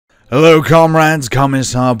Hello comrades,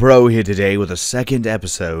 Commissar Bro here today with a second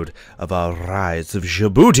episode of our Rise of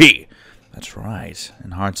Djibouti. That's right,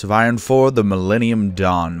 in Hearts of Iron 4, the Millennium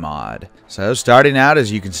Dawn mod. So starting out, as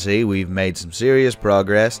you can see, we've made some serious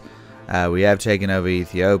progress. We have taken over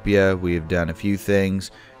Ethiopia. We've done a few things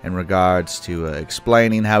in regards to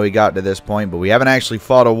explaining how we got to this point, but we haven't actually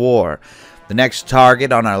fought a war. The next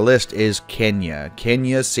target on our list is Kenya.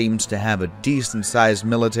 Kenya seems to have a decent-sized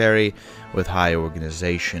military with high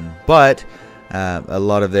organization, but a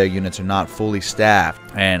lot of their units are not fully staffed,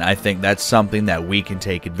 and I think that's something that we can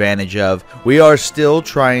take advantage of. We are still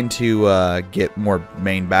trying to get more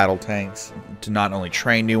main battle tanks, to not only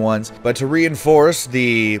train new ones, but to reinforce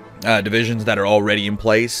the divisions that are already in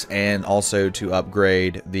place, and also to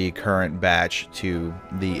upgrade the current batch to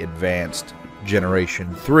the advanced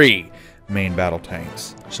Generation 3 main battle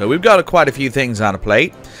tanks. So we've got quite a few things on a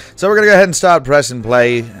plate. So we're going to go ahead and start pressing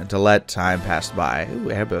play to let time pass by. Ooh,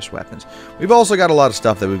 airburst weapons. We've also got a lot of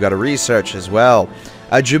stuff that we've got to research as well.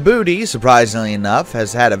 Djibouti, surprisingly enough,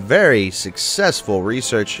 has had a very successful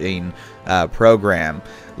researching program.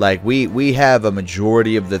 Like, we have a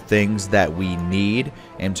majority of the things that we need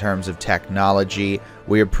in terms of technology.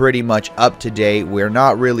 We are pretty much up to date. We're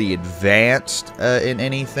not really advanced in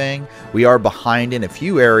anything. We are behind in a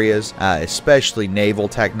few areas, especially naval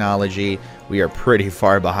technology. We are pretty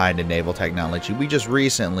far behind in naval technology. We just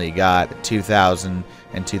recently got 2000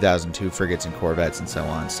 and 2002 frigates and corvettes and so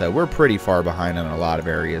on. So we're pretty far behind in a lot of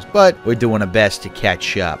areas, but we're doing our best to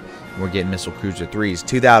catch up. We're getting missile cruiser 3s.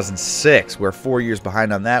 2006, we're 4 years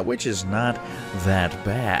behind on that, which is not that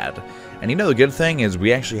bad. And you know, the good thing is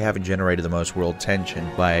we actually haven't generated the most world tension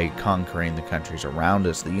by conquering the countries around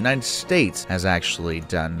us. The United States has actually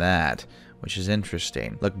done that, which is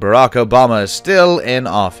interesting. Look, Barack Obama is still in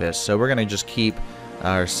office, so we're going to just keep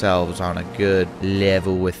ourselves on a good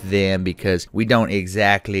level with them, because we don't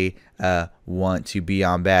exactly want to be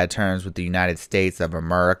on bad terms with the United States of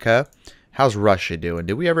America. How's Russia doing?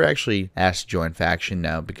 Did we ever actually ask to join faction?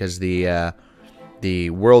 No, because the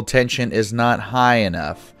world tension is not high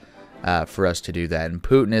enough for us to do that. And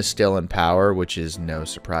Putin is still in power, which is no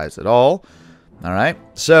surprise at all. Alright,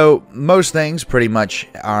 so most things pretty much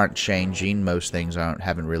aren't changing. Most things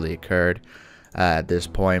haven't really occurred at this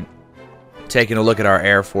point. Taking a look at our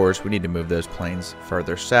Air Force, we need to move those planes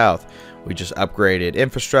further south. We just upgraded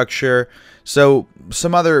infrastructure. So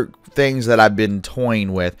some other things that I've been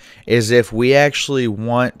toying with is if we actually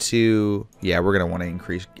want to, yeah, we're going to want to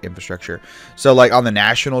increase infrastructure. So like on the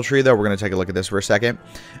national tree though, we're going to take a look at this for a second.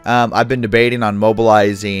 I've been debating on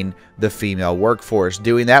mobilizing the female workforce.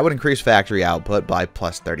 Doing that would increase factory output by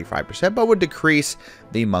plus 35%, but would decrease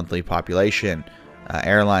the monthly population.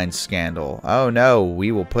 Airline scandal. Oh no,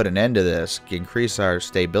 we will put an end to this. Increase our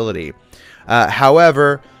stability.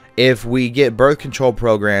 However, if we get birth control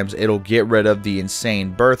programs, it'll get rid of the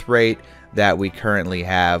insane birth rate that we currently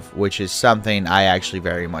have, which is something I actually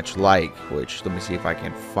very much like. Which, let me see if I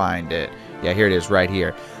can find it. Yeah, here it is right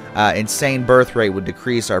here. Insane birth rate would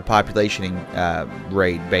decrease our population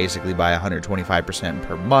rate basically by 125%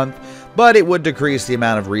 per month, but it would decrease the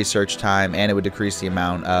amount of research time, and it would decrease the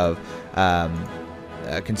amount of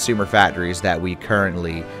consumer factories that we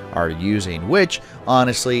currently are using, which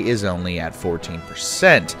honestly is only at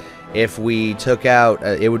 14%. If we took out,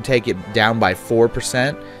 it would take it down by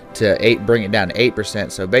 4% to bring it down to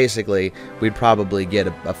 8%. So basically, we'd probably get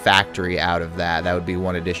a factory out of that. That would be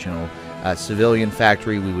one additional civilian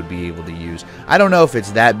factory we would be able to use. I don't know if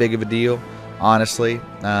it's that big of a deal, honestly.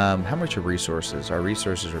 How much are resources? Our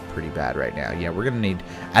resources are pretty bad right now. Yeah, we're gonna need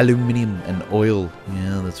aluminum and oil.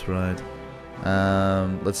 Yeah, that's right.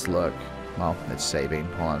 Let's look. Well, it's saving.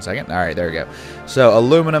 Hold on a second. All right, there we go. So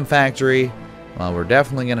aluminum factory. Well, we're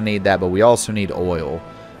definitely going to need that, but we also need oil.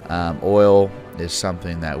 Oil is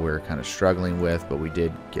something that we're kind of struggling with, but we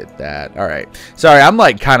did get that. All right. Sorry, I'm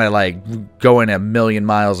like kind of like going a million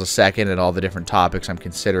miles a second at all the different topics I'm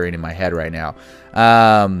considering in my head right now.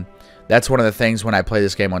 That's one of the things when I play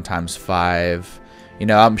this game on ×5. You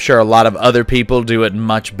know, I'm sure a lot of other people do it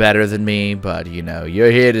much better than me, but, you know,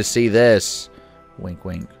 you're here to see this. Wink,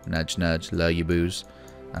 wink, nudge, nudge, love you, boos.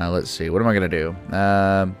 Let's see, what am I going to do?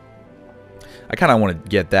 I kind of want to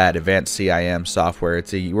get that advanced CIM software.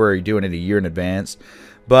 We're doing it a year in advance,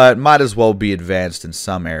 but might as well be advanced in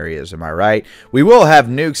some areas, am I right? We will have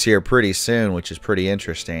nukes here pretty soon, which is pretty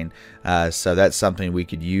interesting. So that's something we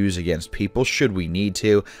could use against people should we need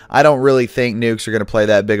to. I don't really think nukes are going to play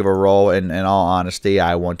that big of a role. In all honesty,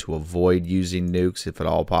 I want to avoid using nukes if at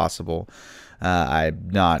all possible. I'm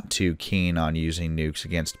not too keen on using nukes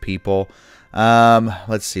against people.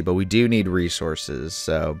 Let's see, but we do need resources.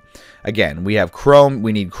 So again, we have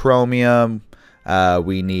we need chromium.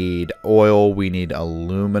 We need oil. We need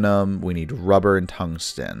aluminum. We need rubber and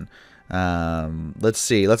tungsten. Let's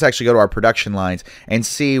see. Let's actually go to our production lines and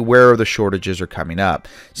see where the shortages are coming up.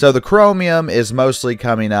 So the chromium is mostly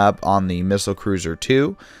coming up on the Missile Cruiser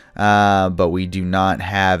 2, but we do not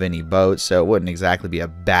have any boats, so it wouldn't exactly be a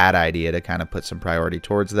bad idea to kind of put some priority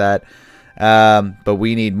towards that. But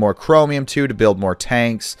we need more chromium too to build more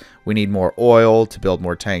tanks. We need more oil to build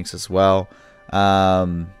more tanks as well.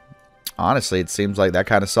 Honestly, it seems like that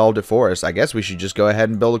kind of solved it for us. I guess we should just go ahead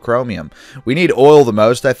and build a chromium. We need oil the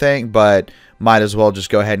most, I think, but might as well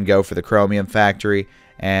just go ahead and go for the chromium factory.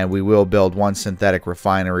 And we will build one synthetic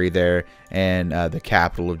refinery there in the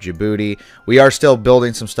capital of Djibouti. We are still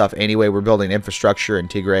building some stuff anyway. We're building infrastructure in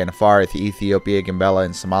Tigray and Afar, Ethiopia, Gambela,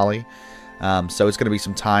 and Somali. So it's going to be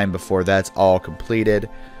some time before that's all completed.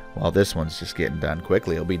 Well, this one's just getting done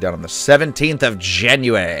quickly. It'll be done on the 17th of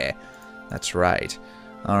January. That's right.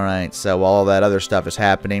 Alright, so while all that other stuff is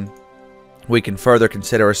happening, we can further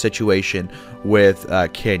consider our situation with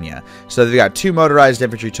Kenya. So they've got 2 motorized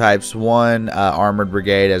infantry types, 1 armored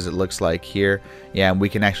brigade, as it looks like here. Yeah, and we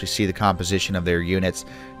can actually see the composition of their units.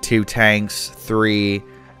 2 tanks, 3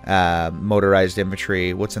 motorized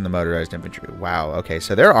infantry. What's in the motorized infantry? Wow, okay,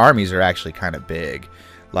 so their armies are actually kind of big.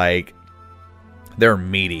 Like, they're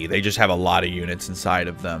meaty. They just have a lot of units inside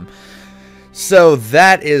of them. So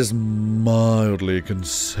that is mildly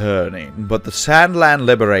concerning. But the Sandland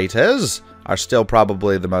Liberators are still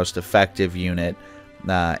probably the most effective unit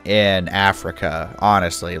in Africa,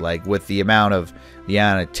 honestly. Like, with the amount of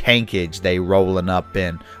tankage they rolling up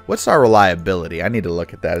in. What's our reliability? I need to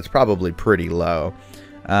look at that. It's probably pretty low.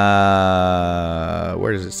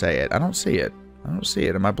 Where does it say it? I don't see it. I don't see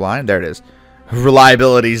it. Am I blind? There it is.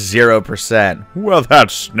 Reliability 0%. Well,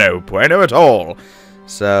 that's no bueno at all.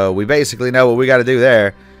 So we basically know what we got to do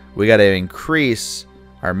there. We got to increase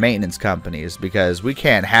our maintenance companies because we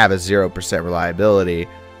can't have a 0% reliability.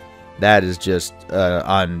 That is just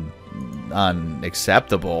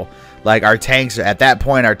unacceptable. Like, our tanks, at that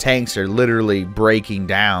point, our tanks are literally breaking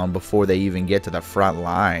down before they even get to the front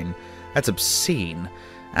line. That's obscene.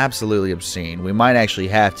 Absolutely obscene. We might actually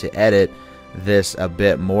have to edit this a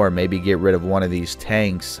bit more. Maybe get rid of one of these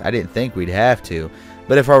tanks. I didn't think we'd have to.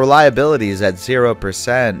 But if our reliability is at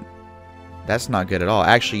 0%, that's not good at all.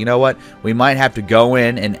 Actually, you know what? We might have to go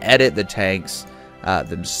in and edit the tanks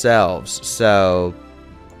themselves. So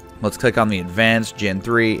let's click on the Advanced Gen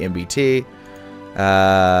 3 MBT.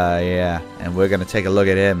 Yeah, and we're going to take a look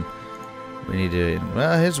at him. We need to,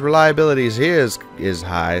 well, his reliability is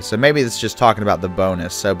high, so maybe it's just talking about the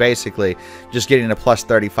bonus. So basically, just getting a plus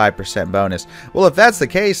 35% bonus. Well, if that's the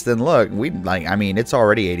case, then look, I mean, it's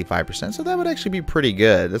already 85%, so that would actually be pretty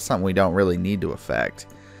good. That's something we don't really need to affect.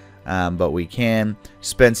 But we can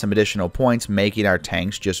spend some additional points making our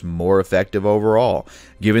tanks just more effective overall.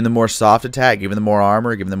 Giving them more soft attack, giving them more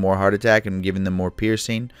armor, giving them more hard attack, and giving them more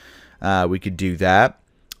piercing. We could do that.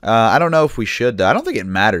 I don't know if we should, though. I don't think it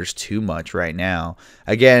matters too much right now.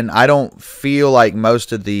 Again, I don't feel like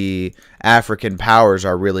most of the African powers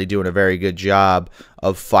are really doing a very good job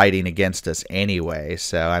of fighting against us anyway.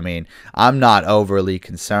 So, I mean, I'm not overly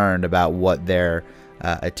concerned about what they're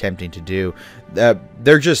attempting to do.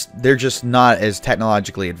 They're just not as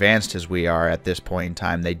technologically advanced as we are at this point in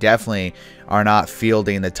time. They definitely are not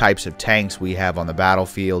fielding the types of tanks we have on the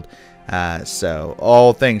battlefield. So,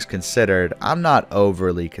 all things considered, I'm not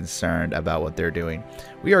overly concerned about what they're doing.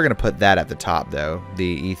 We are going to put that at the top, though. The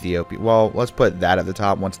Ethiopia. Well, let's put that at the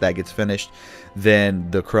top. Once that gets finished,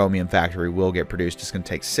 then the chromium factory will get produced. It's going to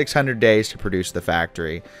take 600 days to produce the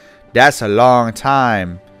factory. That's a long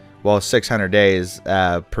time. Well, 600 days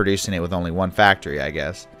producing it with only one factory, I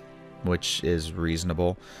guess, which is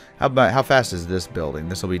reasonable. How fast is this building?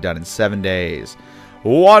 This will be done in 7 days.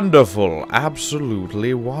 Wonderful.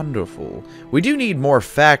 Absolutely wonderful. We do need more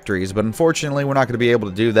factories, but unfortunately we're not going to be able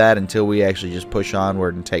to do that until we actually just push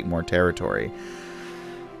onward and take more territory.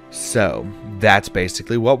 So, that's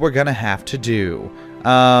basically what we're going to have to do.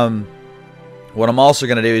 What I'm also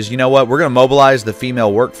going to do is, you know what? We're going to mobilize the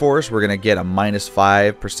female workforce. We're going to get a minus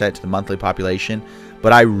 5% to the monthly population.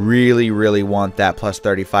 But I really, really want that plus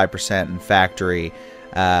 35% in factory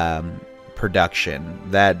production.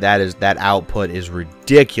 That output is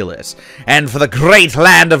ridiculous, and for the great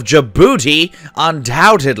land of Djibouti,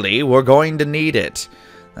 undoubtedly we're going to need it.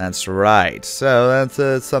 That's right. So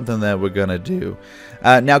that's something that we're gonna do.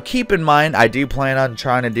 Now keep in mind, I do plan on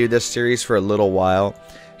trying to do this series for a little while,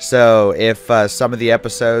 so if some of the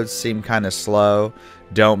episodes seem kind of slow,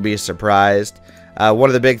 don't be surprised. One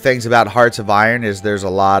of the big things about Hearts of Iron is there's a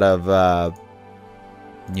lot of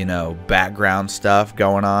you know, background stuff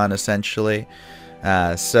going on, essentially.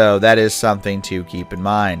 So that is something to keep in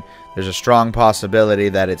mind. There's a strong possibility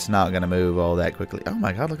that it's not going to move all that quickly. Oh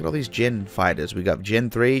my god, look at all these Jin fighters. We got Jin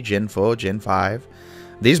 3, Jin 4, Jin 5.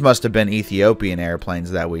 These must have been Ethiopian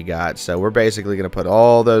airplanes that we got. So we're basically going to put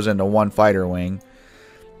all those into one fighter wing.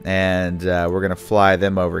 And we're going to fly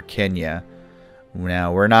them over Kenya.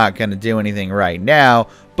 Now, we're not going to do anything right now,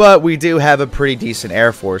 but we do have a pretty decent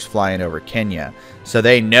Air Force flying over Kenya. So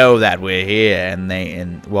they know that we're here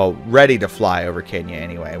and well, ready to fly over Kenya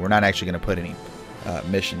anyway. We're not actually going to put any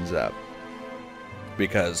missions up,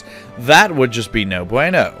 because that would just be no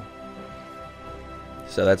bueno.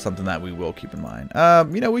 So that's something that we will keep in mind.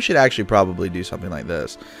 You know, we should actually probably do something like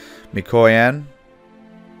this. Mikoyan,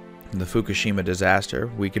 the Fukushima disaster.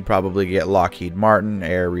 We could probably get Lockheed Martin,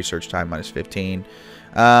 air research time -15.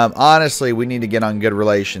 Honestly, we need to get on good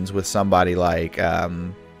relations with somebody like,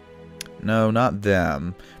 no, not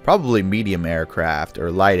them. Probably medium aircraft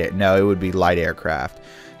or light. No, it would be light aircraft.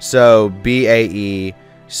 So BAE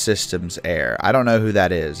Systems Air. I don't know who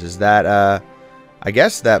that is. Is that, I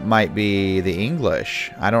guess that might be the English.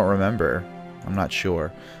 I don't remember. I'm not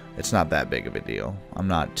sure. It's not that big of a deal. I'm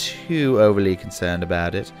not too overly concerned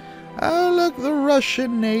about it. Oh, look, the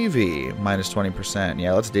Russian Navy. -20%.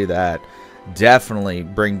 Yeah, let's do that. Definitely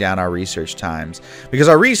bring down our research times. Because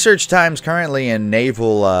our research times currently in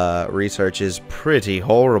naval research is pretty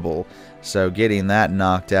horrible. So getting that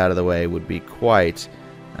knocked out of the way would be quite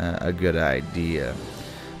a good idea.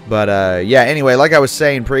 But, yeah, anyway, like I was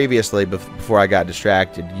saying previously before I got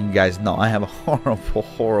distracted, you guys know I have a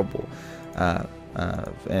horrible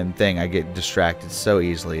thing. I get distracted so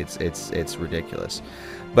easily. It's ridiculous.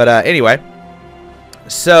 But anyway,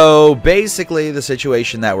 so basically the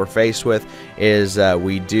situation that we're faced with is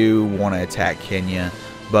we do want to attack Kenya,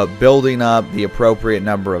 but building up the appropriate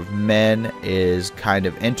number of men is kind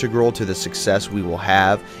of integral to the success we will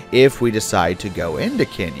have if we decide to go into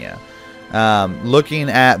Kenya. Looking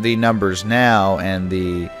at the numbers now and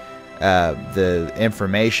the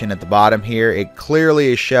information at the bottom here, it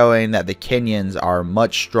clearly is showing that the Kenyans are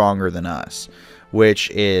much stronger than us, which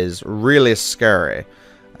is really scary.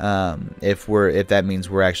 If that means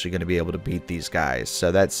we're actually going to be able to beat these guys.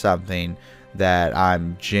 So that's something that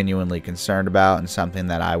I'm genuinely concerned about and something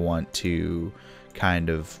that I want to kind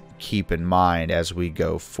of keep in mind as we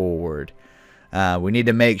go forward. We need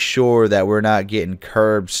to make sure that we're not getting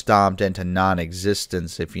curb stomped into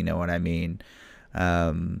non-existence, if you know what I mean.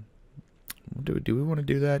 Do we want to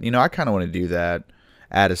do that? You know, I kind of want to do that.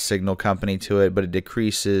 Add a signal company to it, but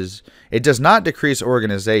it does not decrease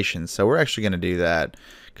organization, so we're actually going to do that,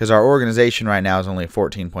 because our organization right now is only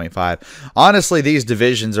 14.5. Honestly, these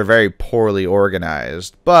divisions are very poorly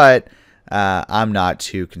organized, but I'm not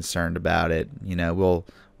too concerned about it. You know,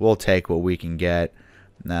 we'll take what we can get.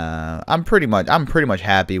 I'm pretty much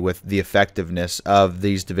happy with the effectiveness of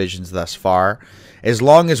these divisions thus far. As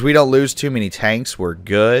long as we don't lose too many tanks, we're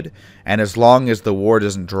good. And as long as the war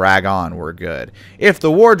doesn't drag on, we're good. If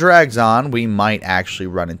the war drags on, we might actually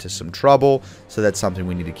run into some trouble. So that's something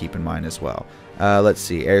we need to keep in mind as well. Let's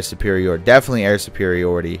see. Air superiority. Definitely air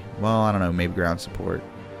superiority. Well, I don't know. Maybe ground support.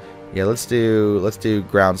 Yeah, let's do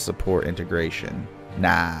ground support integration.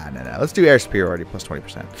 Nah. Let's do air superiority plus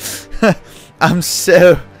 20%.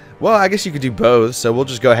 Well, I guess you could do both, so we'll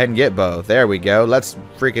just go ahead and get both. There we go. Let's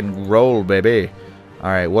freaking roll, baby. All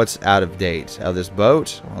right, what's out of date? Oh, this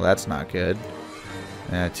boat? Well, that's not good.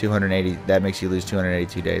 280. That makes you lose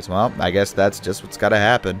 282 days. Well, I guess that's just what's got to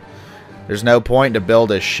happen. There's no point to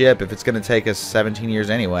build a ship if it's going to take us 17 years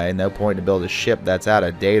anyway. No point to build a ship that's out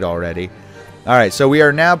of date already. All right, so we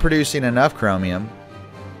are now producing enough chromium.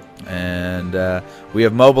 And we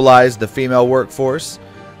have mobilized the female workforce.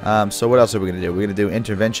 So what else are we going to do? We're going to do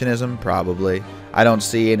interventionism? Probably. I don't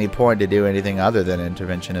see any point to do anything other than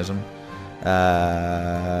interventionism.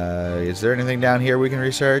 Is there anything down here we can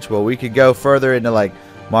research? Well, we could go further into, like,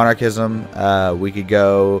 monarchism. We could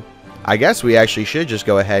go... I guess we actually should just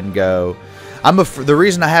go ahead and go... The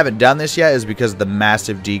reason I haven't done this yet is because of the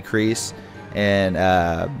massive decrease in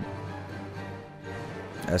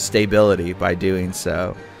stability by doing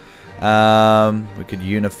so. We could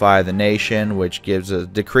unify the nation, which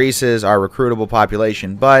decreases our recruitable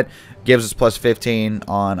population, but gives us plus 15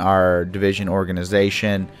 on our division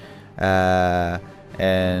organization.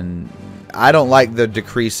 And I don't like the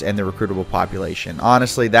decrease in the recruitable population.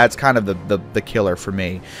 Honestly, that's kind of the killer for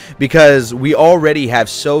me, because we already have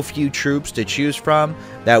so few troops to choose from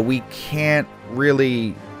that we can't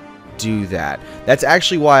really do that. That's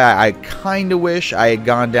actually why I kind of wish I had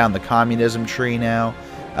gone down the communism tree now.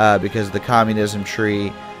 Because the communism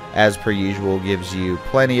tree, as per usual, gives you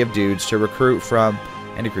plenty of dudes to recruit from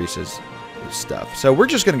and decreases stuff. So we're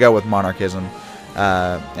just going to go with monarchism.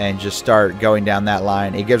 and just start going down that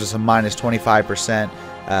line. It gives us a minus 25%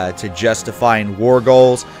 to justifying war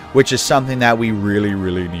goals, which is something that we really,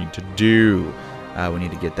 really need to do. We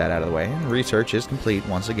need to get that out of the way. And research is complete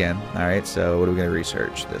once again. All right, so what are we going to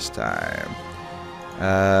research this time?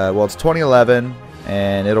 Well, it's 2011,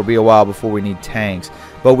 and it'll be a while before we need tanks.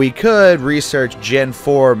 But we could research Gen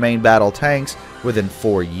 4 main battle tanks within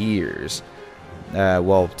 4 years.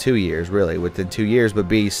 Well, 2 years, really, within 2 years, but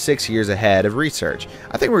be 6 years ahead of research.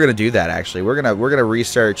 I think we're going to do that, actually. We're gonna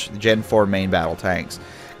research Gen 4 main battle tanks.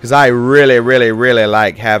 Because I really, really, really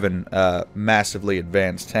like having massively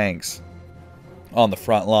advanced tanks on the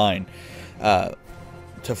front line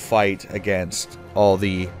to fight against all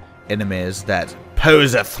the enemies that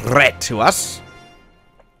pose a threat to us,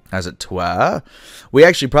 as it were. We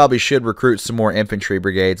actually probably should recruit some more infantry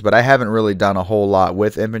brigades, but I haven't really done a whole lot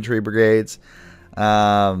with infantry brigades.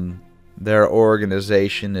 Their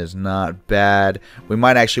organization is not bad. We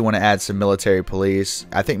might actually want to add some military police.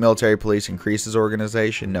 I think military police increases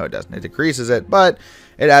organization. No, it doesn't. It decreases it, but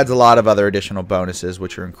it adds a lot of other additional bonuses,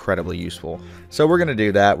 which are incredibly useful. So we're going to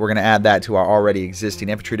do that. We're going to add that to our already existing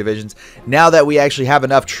infantry divisions. Now that we actually have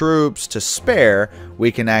enough troops to spare,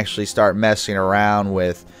 we can actually start messing around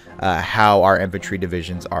with how our infantry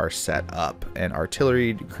divisions are set up. And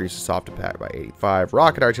artillery decreases soft attack by 85.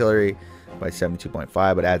 Rocket artillery by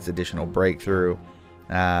 72.5, but adds additional breakthrough.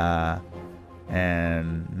 And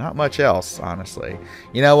not much else, honestly.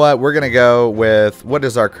 You know what? We're going to go with, what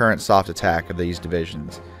is our current soft attack of these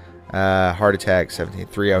divisions? Hard attack,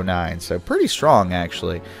 17,309. So pretty strong,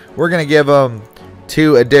 actually. We're going to give them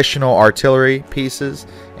 2 additional artillery pieces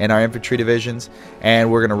in our infantry divisions, and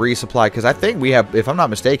we're going to resupply, because I think we have, if I'm not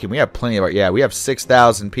mistaken, we have plenty of, yeah, we have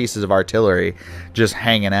 6,000 pieces of artillery just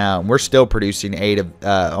hanging out, and we're still producing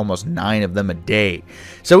almost 9 of them a day.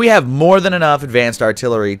 So we have more than enough advanced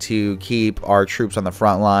artillery to keep our troops on the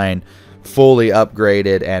front line fully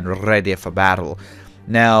upgraded and ready for battle.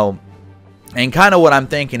 Now, and kind of what I'm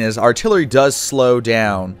thinking is artillery does slow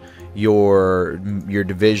down your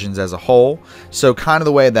divisions as a whole. So kind of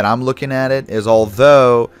the way that I'm looking at it is,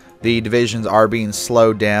 although the divisions are being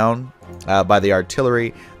slowed down by the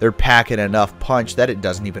artillery, they're packing enough punch that it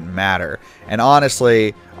doesn't even matter. And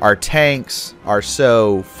honestly, our tanks are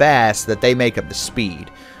so fast that they make up the speed.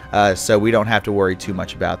 So we don't have to worry too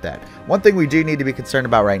much about that. One thing we do need to be concerned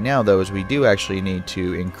about right now, though, is we do actually need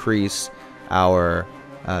to increase our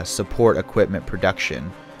support equipment production.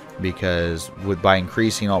 Because by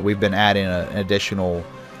increasing we've been adding an additional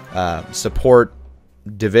support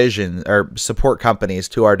division or support companies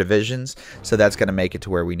to our divisions, so that's going to make it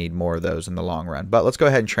to where we need more of those in the long run. But let's go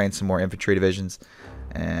ahead and train some more infantry divisions,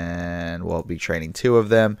 and we'll be training 2 of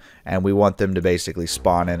them, and we want them to basically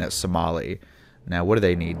spawn in at Somali. Now, what do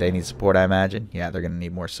they need? They need support, I imagine. Yeah, they're going to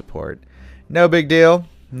need more support. No big deal.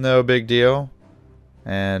 No big deal.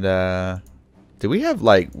 And do we have,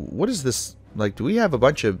 like, what is this? Like, do we have a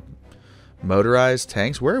bunch of motorized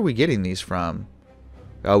tanks? Where are we getting these from?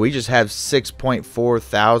 Oh, we just have 6.4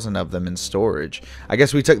 thousand of them in storage. I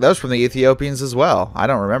guess we took those from the Ethiopians as well. I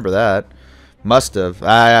don't remember that. Must have.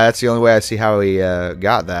 That's the only way I see how we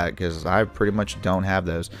got that, because I pretty much don't have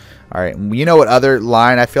those. All right, you know what other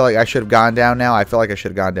line I feel like I should have gone down now? I feel like I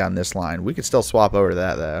should have gone down this line. We could still swap over to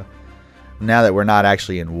that, though. Now that we're not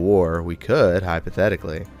actually in war, we could,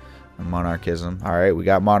 hypothetically. Monarchism. All right, we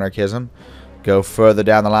got monarchism. Go further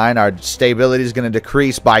down the line. Our stability is going to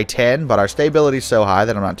decrease by 10, but our stability is so high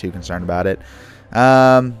that I'm not too concerned about it.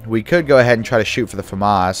 We could go ahead and try to shoot for the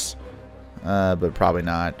FAMAS, but probably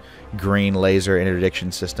not. Green laser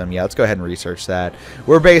interdiction system. Yeah, let's go ahead and research that.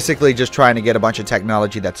 We're basically just trying to get a bunch of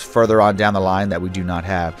technology that's further on down the line that we do not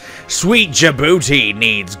have. Sweet Djibouti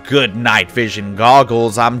needs good night vision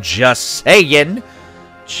goggles. I'm just saying.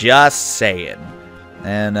 Just saying.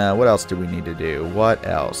 And what else do we need to do? What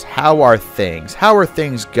else? How are things? How are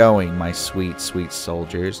things going, my sweet, sweet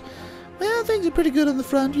soldiers? Well, things are pretty good on the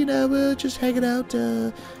front, you know. We're just hanging out,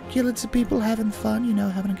 killing some people, having fun, you know,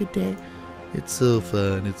 having a good day. It's so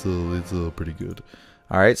fun. It's all pretty good.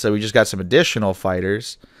 All right, so we just got some additional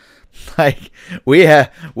fighters. Like we have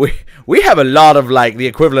a lot of like the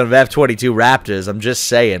equivalent of F-22 Raptors. I'm just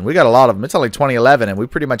saying, we got a lot of them. It's only 2011, and we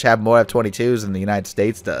pretty much have more F-22s than the United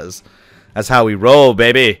States does. That's how we roll,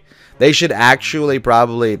 baby. They should actually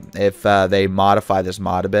probably, if they modify this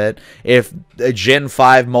mod a bit, if a Gen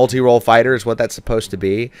 5 multi-role fighter is what that's supposed to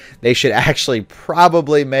be, they should actually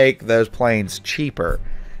probably make those planes cheaper.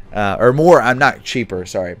 Or more, I'm not cheaper,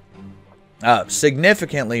 sorry.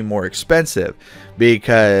 Significantly more expensive.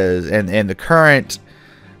 Because in the current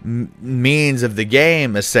means of the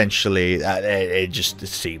game, essentially. It just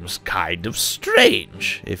seems kind of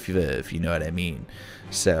strange, if you know what I mean.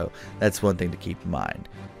 So that's one thing to keep in mind.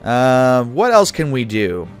 What else can we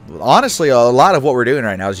do? Honestly, a lot of what we're doing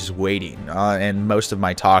right now is just waiting, and most of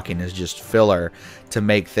my talking is just filler to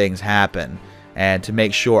make things happen and to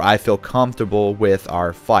make sure I feel comfortable with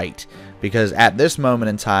our fight. Because at this moment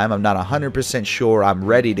in time, I'm not 100% sure I'm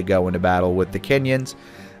ready to go into battle with the Kenyans,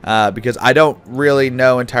 because I don't really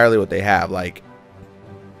know entirely what they have. Like,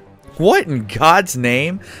 what in God's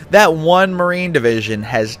name? That one Marine division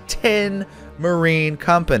has 10 Marine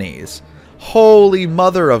companies. Holy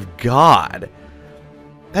mother of God.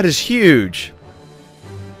 That is huge.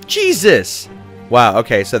 Jesus. Wow,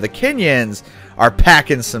 okay, so the Kenyans are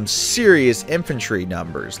packing some serious infantry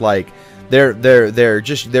numbers. Like,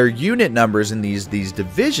 their unit numbers in these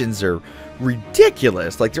divisions are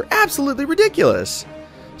ridiculous. Like, they're absolutely ridiculous.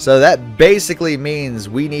 So that basically means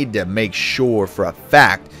we need to make sure for a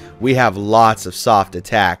fact we have lots of soft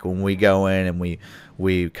attack when we go in and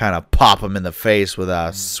we kind of pop them in the face with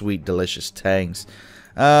our sweet, delicious tanks.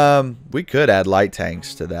 We could add light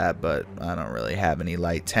tanks to that, but I don't really have any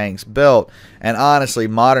light tanks built. And honestly,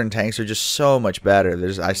 modern tanks are just so much better.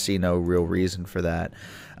 I see no real reason for that.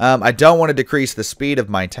 I don't want to decrease the speed of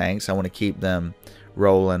my tanks. I want to keep them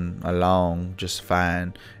rolling along just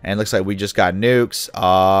fine. And it looks like we just got nukes.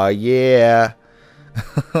 Aw, yeah.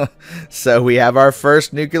 So we have our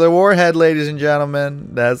first nuclear warhead, ladies and gentlemen.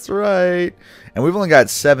 That's right. And we've only got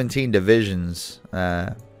 17 divisions.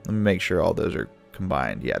 Let me make sure all those are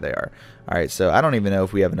combined. Yeah, they are. Alright, so I don't even know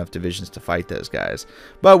if we have enough divisions to fight those guys.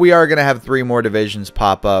 But we are going to have 3 more divisions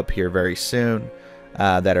pop up here very soon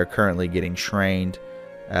that are currently getting trained.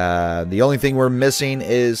 The only thing we're missing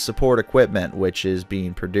is support equipment, which is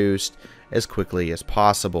being produced as quickly as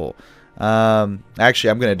possible. Actually,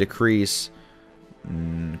 I'm going to decrease.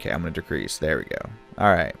 Okay, I'm going to decrease. There we go.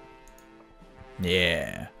 Alright.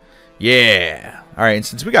 Yeah. Yeah. Alright, and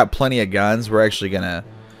since we got plenty of guns, we're actually going to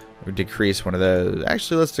decrease one of those.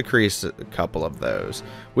 Actually, let's decrease a couple of those.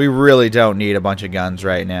 We really don't need a bunch of guns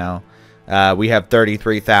right now. We have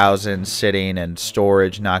 33,000 sitting in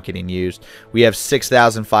storage, not getting used. We have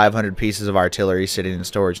 6,500 pieces of artillery sitting in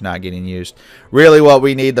storage, not getting used. Really what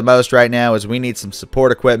we need the most right now is we need some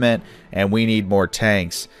support equipment, and we need more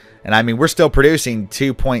tanks. And I mean, we're still producing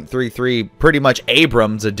 2.33 pretty much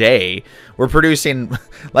Abrams a day. We're producing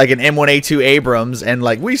like an M1A2 Abrams, and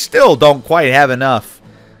like we still don't quite have enough.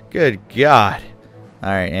 Good God.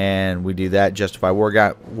 Alright, and we do that. Justify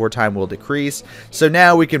wartime will decrease. So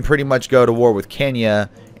now we can pretty much go to war with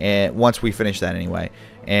Kenya, and once we finish that anyway.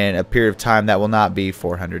 And a period of time that will not be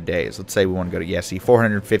 400 days. Let's say we want to go to,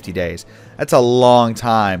 450 days. That's a long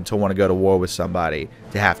time to want to go to war with somebody,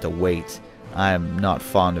 to have to wait. I'm not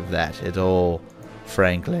fond of that at all,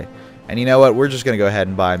 frankly. And you know what? We're just going to go ahead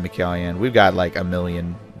and buy McKellian. We've got like $1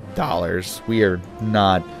 million.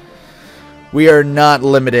 We are not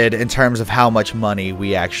limited in terms of how much money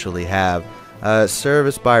we actually have.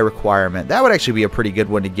 Service by requirement. That would actually be a pretty good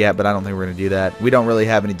one to get, but I don't think we're going to do that. We don't really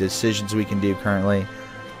have any decisions we can do currently,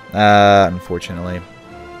 unfortunately.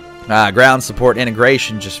 Ground support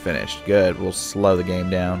integration just finished. Good. We'll slow the game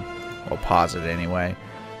down. We'll pause it anyway.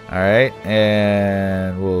 Alright,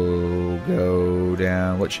 and we'll go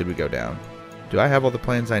down. What should we go down? Do I have all the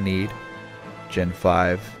plans I need? Gen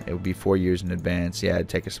 5. It would be 4 years in advance. Yeah, it'd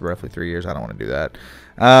take us roughly 3 years. I don't want to do that.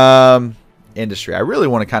 Industry. I really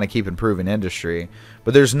want to kind of keep improving industry,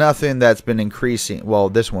 but there's nothing that's been increasing. Well,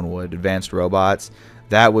 this one would. Advanced robots.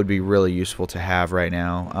 That would be really useful to have right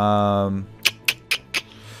now.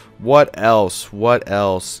 What else? What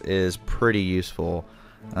else is pretty useful?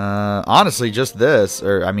 Honestly, just this.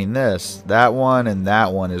 Or, I mean this. That one and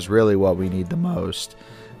that one is really what we need the most.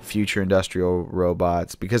 Future industrial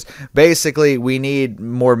robots, because basically we need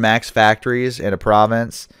more max factories in a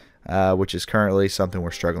province, which is currently something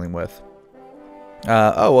we're struggling with.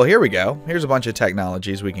 Oh, well, here we go. Here's a bunch of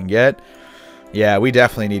technologies we can get. Yeah, we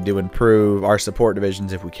definitely need to improve our support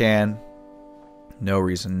divisions if we can. No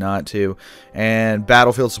reason not to. And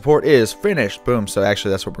battlefield support is finished. Boom. So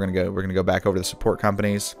actually that's what we're going to go. We're going to go back over to the support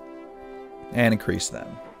companies and increase them.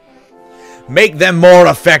 Make them more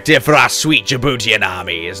effective for our sweet Djiboutian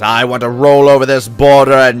armies. I want to roll over this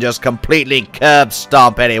border and just completely curb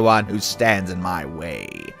stomp anyone who stands in my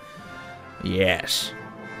way. Yes.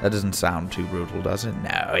 That doesn't sound too brutal, does it?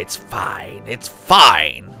 No, it's fine. It's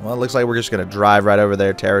fine. Well, it looks like we're just going to drive right over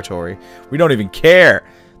their territory. We don't even care.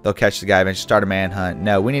 They'll catch the guy and start a manhunt.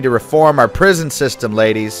 No, we need to reform our prison system,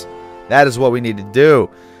 ladies. That is what we need to do.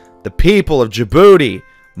 The people of Djibouti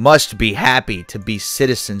must be happy to be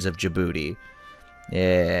citizens of Djibouti.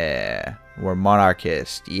 Yeah. We're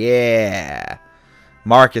monarchist. Yeah.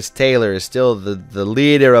 Marcus Taylor is still the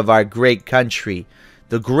leader of our great country.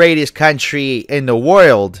 The greatest country in the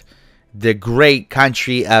world. The great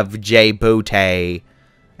country of Djibouti.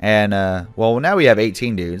 And, well, now we have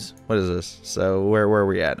 18 dudes. What is this? So, where are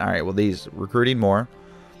we at? Alright, well, these, recruiting more.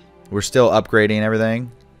 We're still upgrading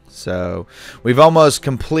everything. So, we've almost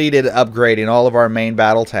completed upgrading all of our main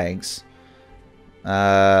battle tanks.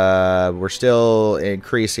 We're still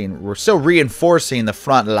increasing, we're still reinforcing the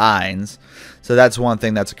front lines. So, that's one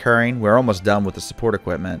thing that's occurring. We're almost done with the support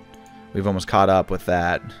equipment. We've almost caught up with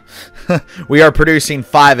that. We are producing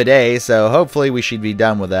 5 a day, so hopefully we should be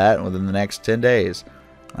done with that within the next 10 days.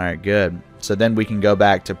 Alright, good. So then we can go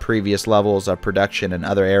back to previous levels of production in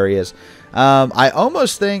other areas. I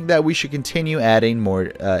almost think that we should continue adding more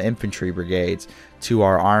infantry brigades to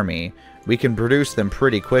our army. We can produce them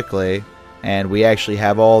pretty quickly, and we actually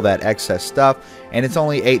have all that excess stuff, and it's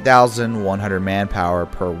only 8,100 manpower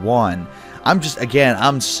per one.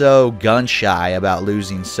 I'm so gun shy about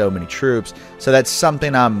losing so many troops, so that's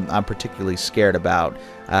something I'm particularly scared about.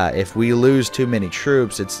 If we lose too many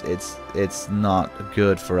troops, it's not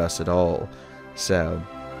good for us at all. So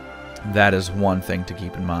that is one thing to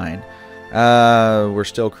keep in mind. We're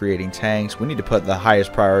still creating tanks. We need to put the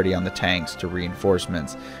highest priority on the tanks to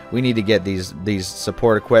reinforcements. We need to get these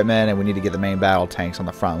support equipment, and we need to get the main battle tanks on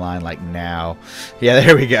the front line like now. Yeah,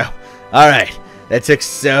 there we go. All right. That took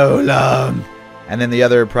so long. And then the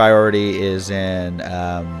other priority is in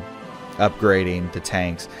upgrading the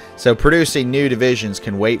tanks. So producing new divisions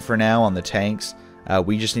can wait for now on the tanks.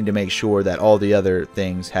 We just need to make sure that all the other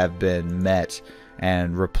things have been met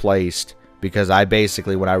and replaced. Because I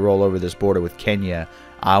basically, when I roll over this border with Kenya,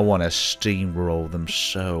 I want to steamroll them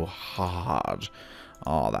so hard.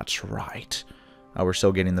 Oh, that's right. Oh, we're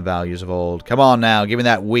still getting the values of old. Come on now, give me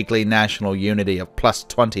that weekly national unity of plus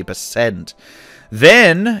 20%.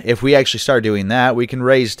 Then, if we actually start doing that, we can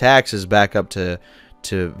raise taxes back up to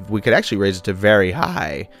we could actually raise it to very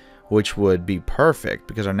high, which would be perfect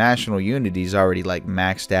because our national unity is already like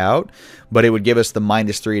maxed out, but it would give us the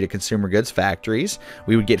 -3 to consumer goods factories.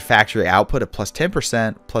 We would get factory output of plus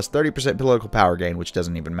 10%, plus 30% political power gain, which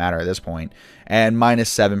doesn't even matter at this point, and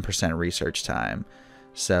 -7% research time.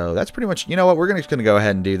 So that's pretty much, you know what, we're just going to go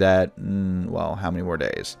ahead and do that. Well, how many more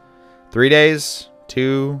days? 3 days?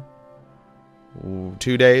 2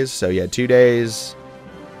 days? So yeah, 2 days.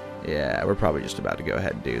 Yeah, we're probably just about to go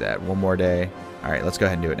ahead and do that. One more day. Alright, let's go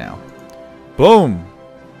ahead and do it now. Boom!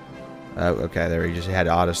 Oh, okay, there we just had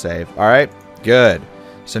to autosave. Alright, good.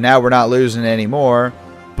 So now we're not losing anymore,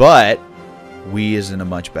 but we is in a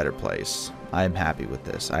much better place. I am happy with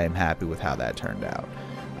this. I am happy with how that turned out.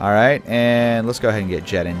 Alright, and let's go ahead and get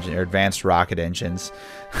jet engine or advanced rocket engines.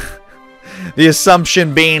 The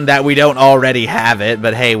assumption being that we don't already have it,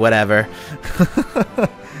 but hey, whatever.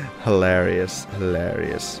 Hilarious,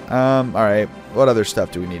 hilarious. Alright, what other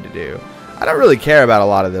stuff do we need to do? I don't really care about a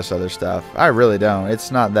lot of this other stuff. I really don't.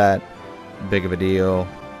 It's not that big of a deal.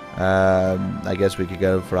 I guess we could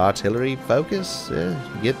go for artillery focus.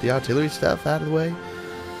 Get the artillery stuff out of the way.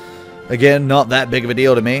 Again, not that big of a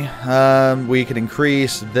deal to me. We could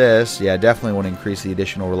increase this. Yeah, definitely want to increase the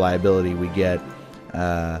additional reliability we get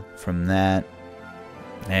from that.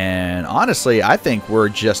 And honestly, I think we're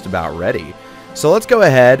just about ready. So let's go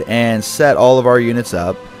ahead and set all of our units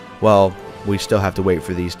up. Well, we still have to wait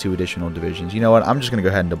for these 2 additional divisions. You know what? I'm just going to go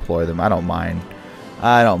ahead and deploy them. I don't mind.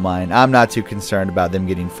 I don't mind. I'm not too concerned about them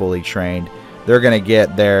getting fully trained. They're going to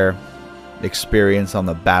get their experience on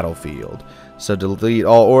the battlefield. So delete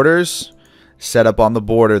all orders. Set up on the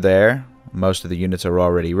border there. Most of the units are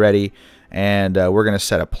already ready. And we're going to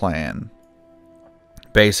set a plan.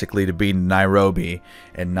 Basically to be in Nairobi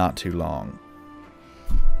in not too long.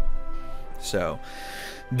 So,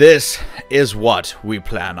 this is what we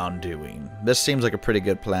plan on doing. This seems like a pretty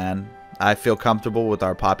good plan. I feel comfortable with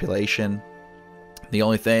our population. The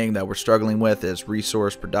only thing that we're struggling with is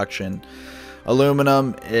resource production.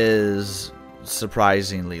 Aluminum is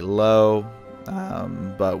surprisingly low,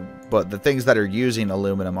 but the things that are using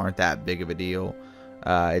aluminum aren't that big of a deal.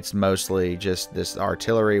 It's mostly just this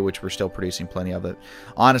artillery, which we're still producing plenty of it.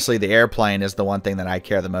 Honestly, the airplane is the one thing that I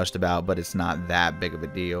care the most about, but it's not that big of a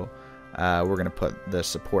deal. We're going to put the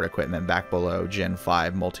support equipment back below Gen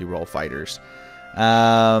 5 multi-role fighters.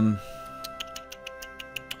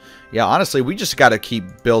 Yeah, honestly, we just got to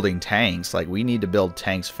keep building tanks. Like, we need to build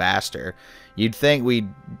tanks faster. You'd think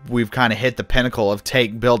we've kind of hit the pinnacle of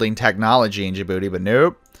building technology in Djibouti, but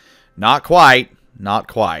nope. Not quite. Not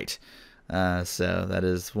quite. So that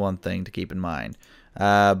is one thing to keep in mind.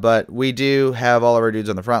 But we do have all of our dudes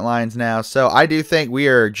on the front lines now. So I do think we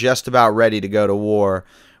are just about ready to go to war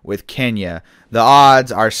with Kenya. The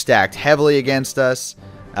odds are stacked heavily against us.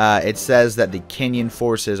 It says that the Kenyan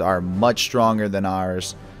forces are much stronger than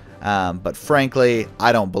ours. But frankly,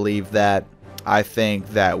 I don't believe that. I think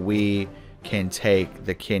that we can take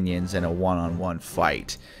the Kenyans in a one-on-one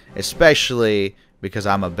fight. Especially because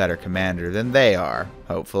I'm a better commander than they are,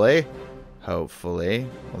 hopefully. Hopefully.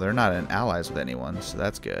 Well, they're not allies with anyone, so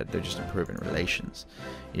that's good. They're just improving relations.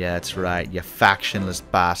 Yeah, that's right, you factionless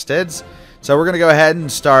bastards. So we're going to go ahead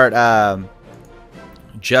and start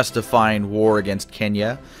justifying war against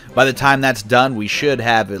Kenya. By the time that's done, we should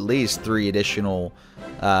have at least 3 additional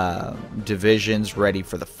divisions ready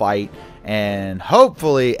for the fight. And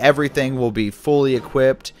hopefully everything will be fully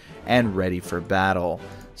equipped and ready for battle.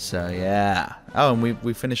 So, yeah. Oh, and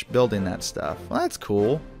we finished building that stuff. Well, that's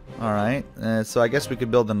cool. Alright, so I guess we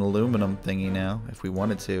could build an aluminum thingy now, if we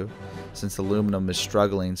wanted to, since aluminum is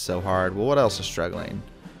struggling so hard. Well, what else is struggling?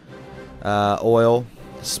 Oil,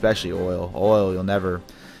 especially oil. Oil,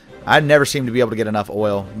 I never seem to be able to get enough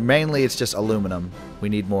oil. Mainly, it's just aluminum. We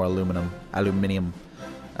need more aluminium.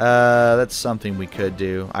 That's something we could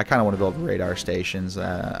do. I kind of want to build radar stations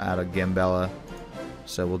out of Gimbella,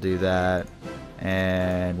 so we'll do that.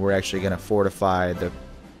 And we're actually going to fortify the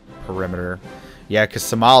perimeter. Yeah, because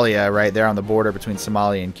Somalia, right there on the border between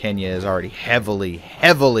Somalia and Kenya, is already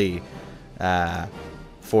heavily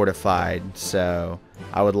fortified. So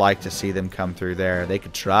I would like to see them come through there. They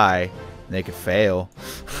could try. They could fail.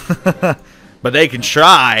 But they can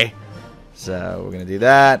try. So we're going to do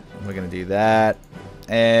that. We're going to do that.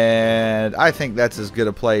 And I think that's as good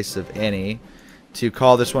a place of any to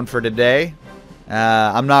call this one for today.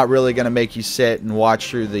 I'm not really going to make you sit and watch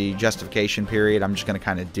through the justification period. I'm just going to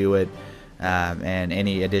kind of do it. And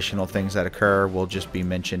any additional things that occur will just be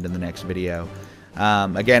mentioned in the next video.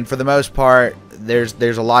 Again, for the most part,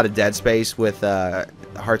 there's a lot of dead space with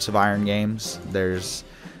Hearts of Iron games. There's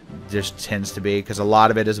just tends to be, because a lot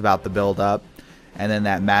of it is about the build up, and then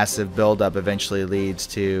that massive build up eventually leads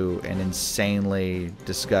to an insanely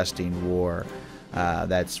disgusting war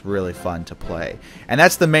that's really fun to play. And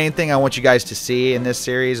that's the main thing I want you guys to see in this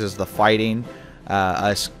series, is the fighting.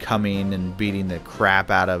 Us coming and beating the crap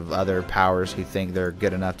out of other powers who think they're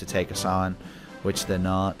good enough to take us on, which they're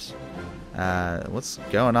not. What's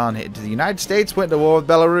going on here? The United States went to war with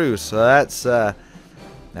Belarus, so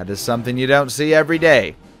that is something you don't see every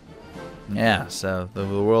day. Yeah, so the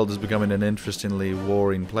world is becoming an interestingly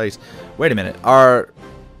warring place. Wait a minute, are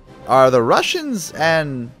the Russians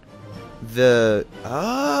and the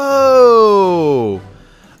oh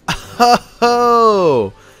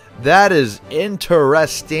that is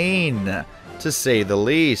interesting, to say the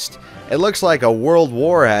least. It looks like a world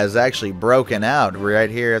war has actually broken out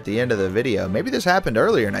right here at the end of the video. Maybe this happened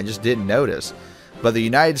earlier and I just didn't notice. But the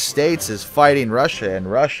United States is fighting Russia,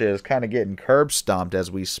 and Russia is kind of getting curb stomped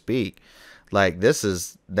as we speak. Like, this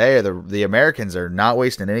is, the Americans are not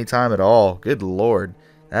wasting any time at all. Good Lord.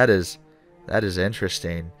 That is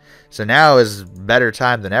interesting. So now is better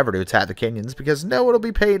time than ever to attack the Kenyans, because no one will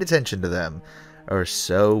be paying attention to them. Or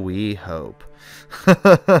so we hope.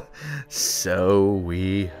 So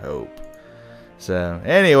we hope. So,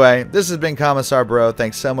 anyway, this has been Commissar Bro.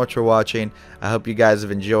 Thanks so much for watching. I hope you guys have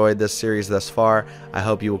enjoyed this series thus far. I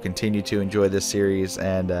hope you will continue to enjoy this series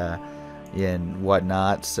and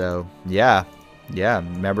whatnot. So, yeah.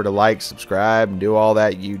 Remember to like, subscribe, and do all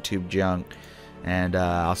that YouTube junk. And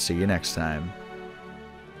I'll see you next time.